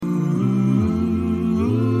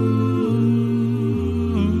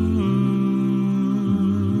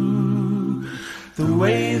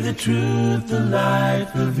the truth, the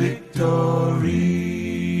life, the victory.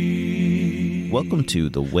 Welcome to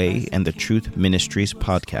the Way and the Truth Ministries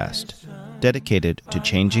podcast, dedicated to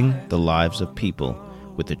changing the lives of people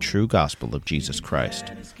with the true gospel of Jesus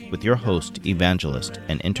Christ, with your host, evangelist,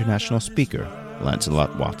 and international speaker,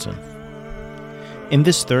 Lancelot Watson. In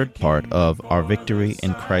this third part of Our Victory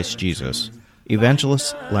in Christ Jesus,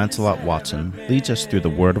 Evangelist Lancelot Watson leads us through the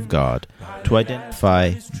Word of God to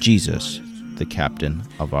identify Jesus, the captain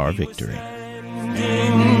of our victory.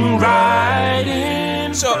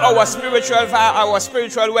 So our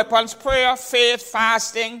spiritual weapons: prayer, faith,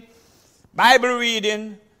 fasting, Bible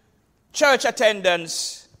reading, church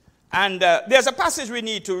attendance, and there's a passage we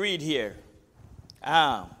need to read here.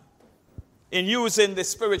 In using the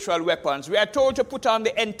spiritual weapons, we are told to put on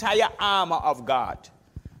the entire armor of God.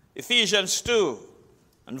 Ephesians 2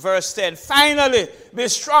 and verse 10. Finally, be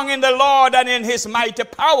strong in the Lord and in his mighty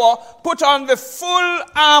power. Put on the full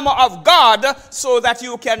armor of God so that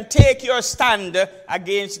you can take your stand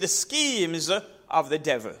against the schemes of the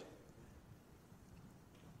devil.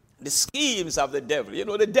 The schemes of the devil. You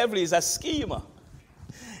know, the devil is a schemer.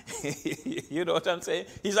 You know what I'm saying?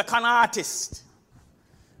 He's a con artist.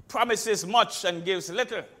 Promises much and gives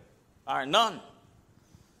little or none.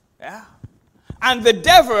 Yeah. And the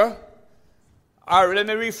devil, or let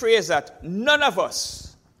me rephrase that, none of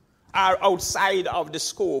us are outside of the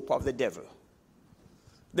scope of the devil.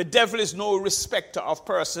 The devil is no respecter of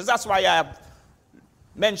persons. That's why I have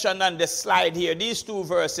mentioned on the slide here these two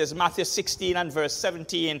verses, Matthew 16 and verse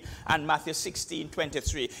 17 and Matthew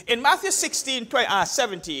 16:23. In Matthew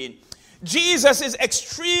 17, Jesus is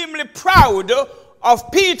extremely proud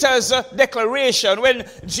of Peter's declaration when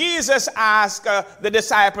Jesus asked the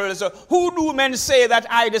disciples, "Who do men say that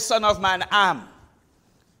I, the Son of Man, am?"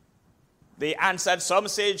 They answered, "Some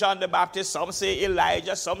say John the Baptist, some say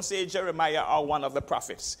Elijah, some say Jeremiah or one of the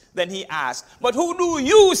prophets." Then he asked, "But who do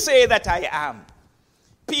you say that I am?"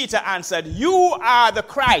 Peter answered, "You are the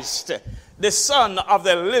Christ, the Son of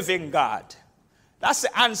the living God." That's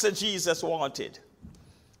the answer Jesus wanted.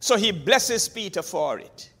 So he blesses Peter for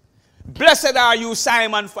it. "Blessed are you,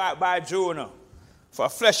 Simon Bar-Jonah, for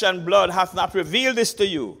flesh and blood hath not revealed this to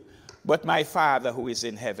you, but my Father who is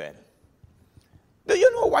in heaven." Do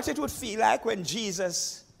you know what it would feel like when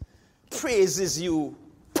Jesus praises you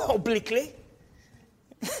publicly?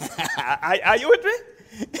 Are you with me?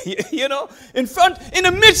 You know, in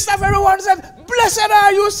the midst of everyone said, "Blessed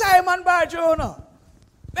are you, Simon Bar-Jonah."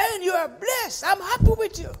 Man, you are blessed. I'm happy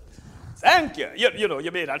with you. Thank you. You know, you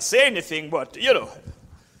may not say anything, but, you know,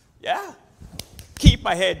 yeah. Keep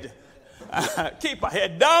my head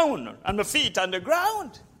down and my feet on the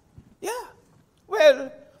ground. Yeah.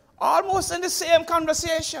 Well, almost in the same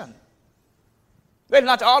conversation. Well,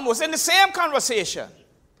 not almost, in the same conversation.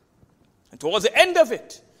 And towards the end of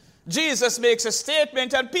it, Jesus makes a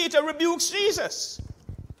statement and Peter rebukes Jesus.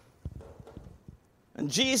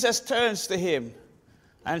 And Jesus turns to him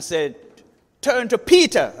and turn to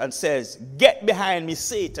Peter and says, "Get behind me,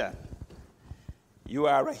 Satan. You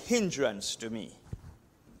are a hindrance to me."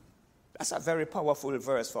 That's a very powerful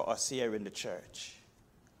verse for us here in the church.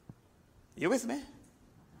 You with me?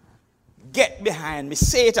 Get behind me,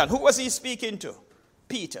 Satan. Who was he speaking to?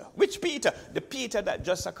 Peter. Which Peter? The Peter that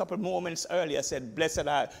just a couple moments earlier said, "Blessed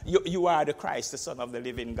are you are the Christ, the Son of the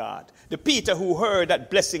living God." The Peter who heard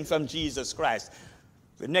that blessing from Jesus Christ.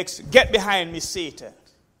 The next, "Get behind me, Satan."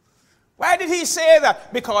 Why did he say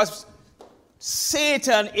that? Because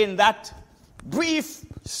Satan, in that brief,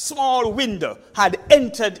 small window, had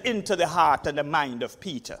entered into the heart and the mind of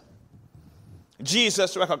Peter.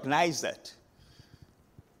 Jesus recognized that.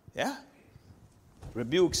 Yeah?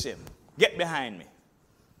 Rebukes him. "Get behind me."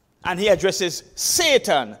 And he addresses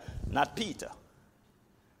Satan, not Peter.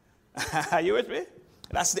 Are you with me?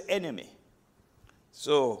 That's the enemy.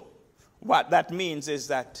 So, what that means is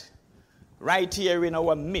that right here in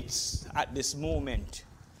our midst at this moment,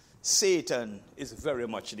 Satan is very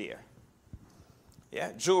much there.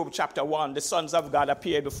 Yeah, Job chapter 1, the sons of God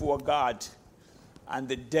appeared before God, and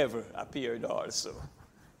the devil appeared also.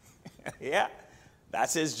 Yeah,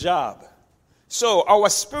 that's his job. So our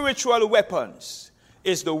spiritual weapons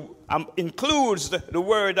includes the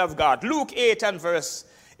word of God. Luke 8 and verse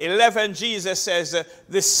 11, Jesus says,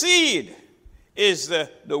 "The seed is the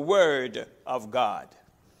word of God."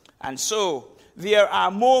 And so there are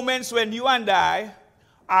moments when you and I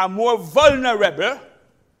are more vulnerable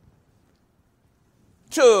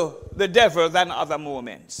to the devil than other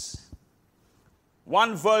moments.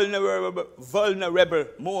 One vulnerable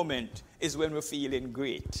moment is when we're feeling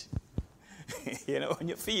great. You know, when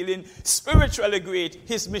you're feeling spiritually great,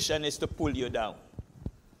 his mission is to pull you down.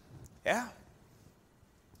 Yeah?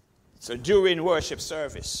 So during worship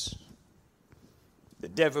service, the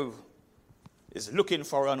devil is looking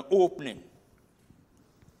for an opening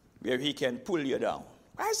where he can pull you down.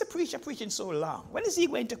 Why is the preacher preaching so long? When is he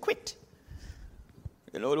going to quit?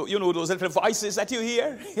 You know those little voices that you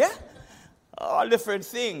hear? Yeah? All different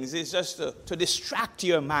things. It's just to distract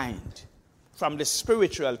your mind from the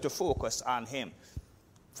spiritual to focus on him.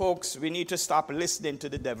 Folks, we need to stop listening to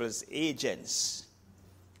the devil's agents.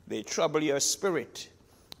 They trouble your spirit.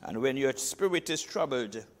 And when your spirit is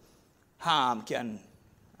troubled, harm can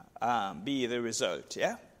be the result.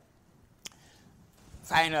 Yeah?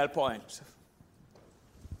 Final point.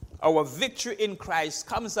 Our victory in Christ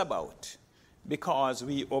comes about because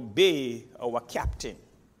we obey our captain.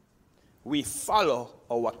 We follow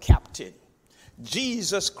our captain.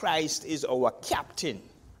 Jesus Christ is our captain.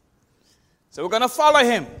 So we're going to follow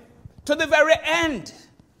him to the very end.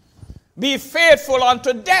 Be faithful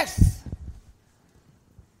unto death.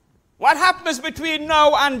 What happens between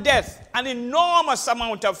now and death? An enormous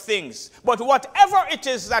amount of things. But whatever it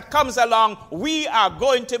is that comes along, we are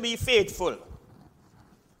going to be faithful.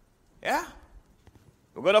 Yeah?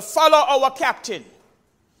 We're going to follow our captain.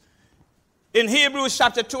 In Hebrews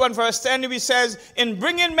chapter 2 and verse 10, we says, in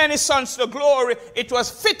bringing many sons to glory, it was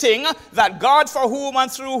fitting that God, for whom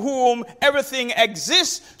and through whom everything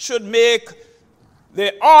exists, should make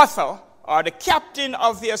the author or the captain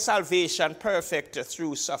of their salvation perfect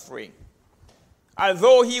through suffering.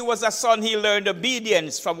 Although he was a son, he learned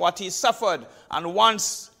obedience from what he suffered, and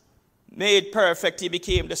once made perfect, he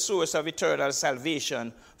became the source of eternal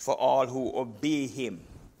salvation for all who obey him.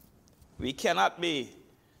 We cannot be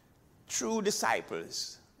true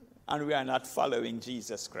disciples and we are not following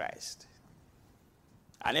Jesus Christ.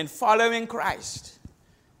 And in following Christ,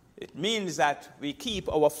 it means that we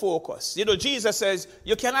keep our focus. You know, Jesus says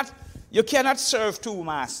you cannot serve two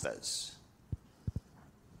masters.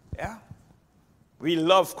 Yeah? We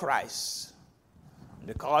love Christ.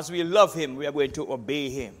 Because we love him, we are going to obey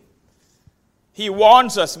him. He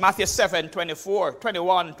warns us, Matthew 7,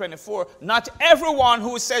 21 and 24, not everyone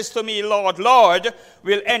who says to me, Lord, Lord,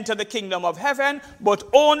 will enter the kingdom of heaven, but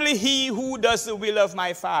only he who does the will of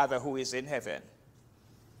my Father who is in heaven.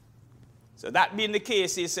 So that being the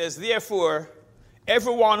case, he says, therefore,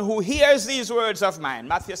 everyone who hears these words of mine,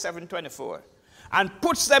 Matthew 7, 24, and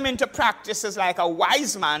puts them into practice is like a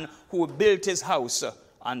wise man who built his house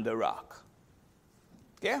on the rock.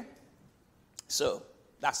 Okay? So,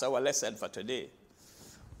 that's our lesson for today.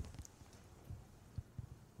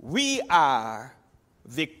 We are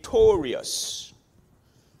victorious.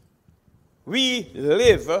 We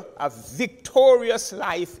live a victorious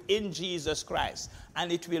life in Jesus Christ,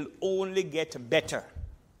 and it will only get better.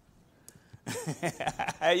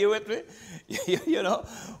 Are you with me? You know,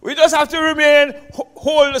 we just have to remain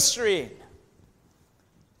hold the strain.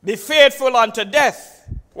 Be faithful unto death.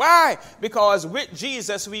 Why? Because with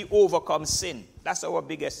Jesus we overcome sin. That's our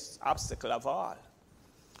biggest obstacle of all.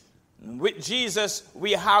 With Jesus,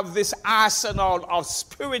 we have this arsenal of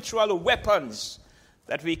spiritual weapons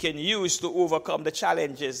that we can use to overcome the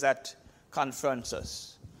challenges that confront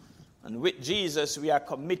us. And with Jesus, we are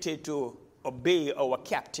committed to obey our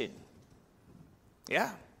captain.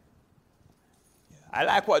 Yeah? I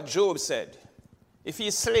like what Job said. If he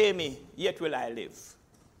slay me, yet will I live.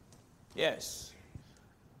 Yes.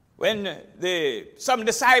 When some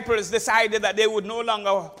disciples decided that they would no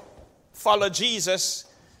longer follow Jesus,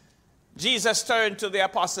 Jesus turned to the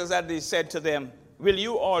apostles and he said to them, will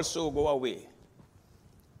you also go away?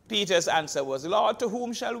 Peter's answer was, Lord, to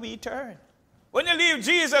whom shall we turn? When you leave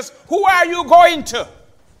Jesus, who are you going to?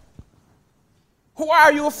 Who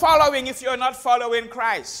are you following if you're not following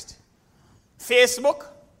Christ? Facebook?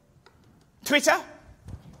 Twitter?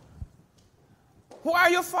 Who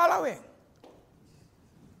are you following?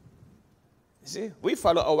 You see, we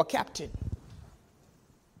follow our captain.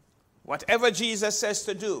 Whatever Jesus says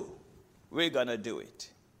to do, we're going to do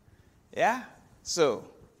it. Yeah? So,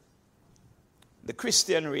 the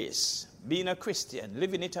Christian race, being a Christian,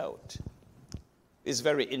 living it out, is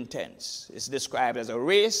very intense. It's described as a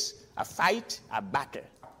race, a fight, a battle.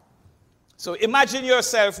 So imagine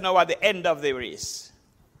yourself now at the end of the race.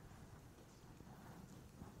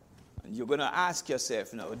 And you're going to ask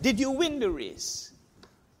yourself now, did you win the race?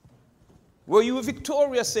 Were you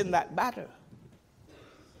victorious in that battle?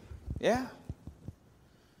 Yeah?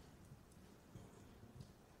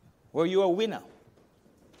 Were you a winner?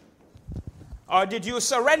 Or did you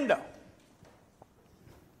surrender?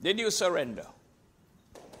 Did you surrender?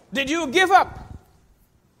 Did you give up?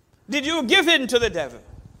 Did you give in to the devil?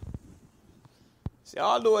 See,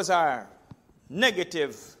 all those are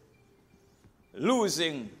negative,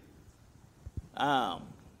 losing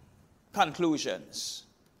conclusions.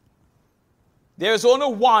 There is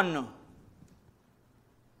only one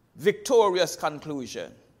victorious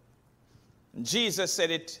conclusion. Jesus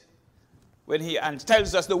said it when he and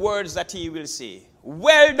tells us the words that he will say.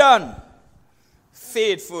 Well done,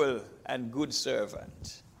 faithful and good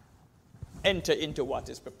servant. Enter into what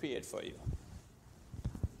is prepared for you.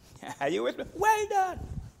 Are you with me? Well done.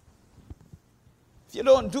 If you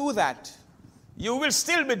don't do that, you will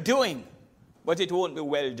still be doing, but it won't be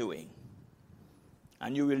well doing.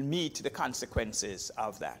 And you will meet the consequences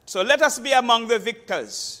of that. So let us be among the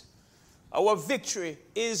victors. Our victory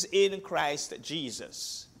is in Christ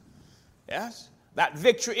Jesus. Yes? That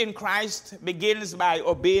victory in Christ begins by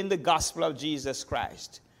obeying the gospel of Jesus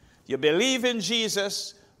Christ. You believe in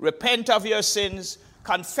Jesus, repent of your sins,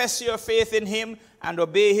 confess your faith in him, and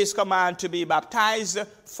obey his command to be baptized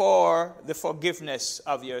for the forgiveness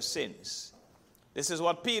of your sins. This is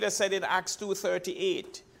what Peter said in Acts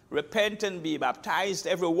 2:38. Repent and be baptized,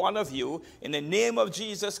 every one of you, in the name of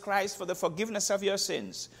Jesus Christ for the forgiveness of your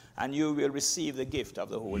sins, and you will receive the gift of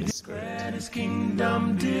the Holy Spirit.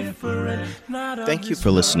 Thank you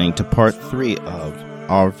for listening to part 3 of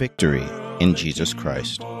Our Victory in Jesus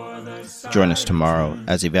Christ. Join us tomorrow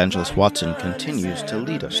as Evangelist Watson continues to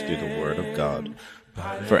lead us through the Word of God.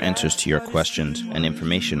 For answers to your questions and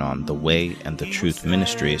information on The Way and the Truth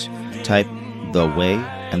Ministries, type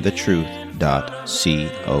thewayandthetruth.com.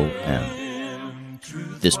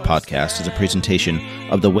 This podcast is a presentation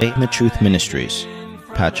of The Way and the Truth Ministries,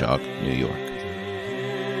 Patchogue, New York.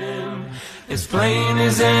 As plain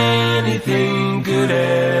as anything could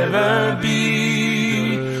ever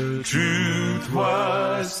be, truth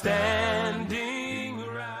was standing.